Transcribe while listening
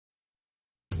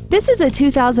This is a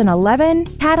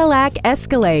 2011 Cadillac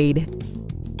Escalade.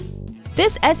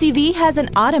 This SUV has an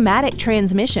automatic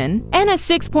transmission and a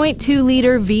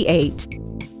 6.2-liter V8.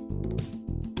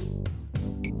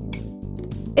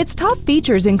 Its top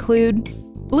features include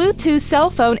Bluetooth cell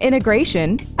phone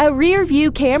integration, a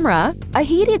rear-view camera, a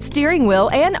heated steering wheel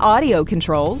and audio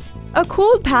controls, a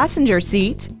cooled passenger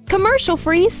seat,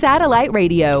 commercial-free satellite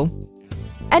radio,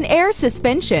 an air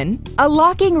suspension, a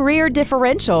locking rear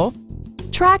differential,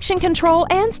 traction control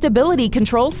and stability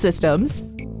control systems,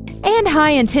 and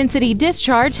high-intensity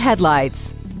discharge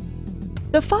headlights.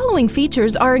 The following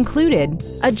features are included: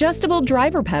 adjustable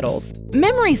driver pedals,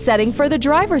 memory setting for the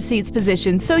driver's seat's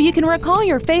position so you can recall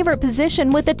your favorite position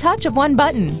with the touch of one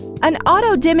button, an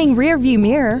auto-dimming rear-view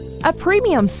mirror, a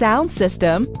premium sound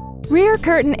system, rear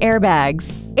curtain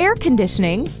airbags, air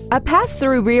conditioning, a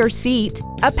pass-through rear seat,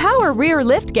 a power rear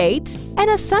liftgate, and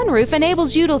a sunroof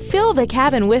enables you to fill the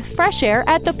cabin with fresh air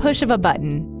at the push of a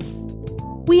button.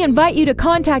 We invite you to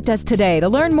contact us today to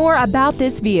learn more about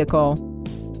this vehicle.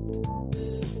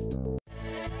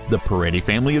 The Peretti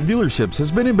family of dealerships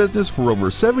has been in business for over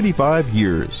 75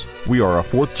 years. We are a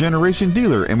fourth-generation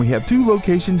dealer and we have 2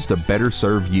 locations to better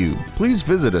serve you. Please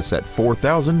visit us at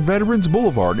 4000 Veterans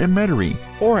Boulevard in Metairie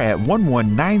or at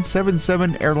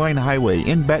 11977 Airline Highway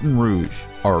in Baton Rouge.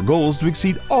 Our goal is to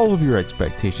exceed all of your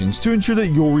expectations to ensure that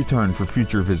you'll return for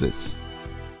future visits.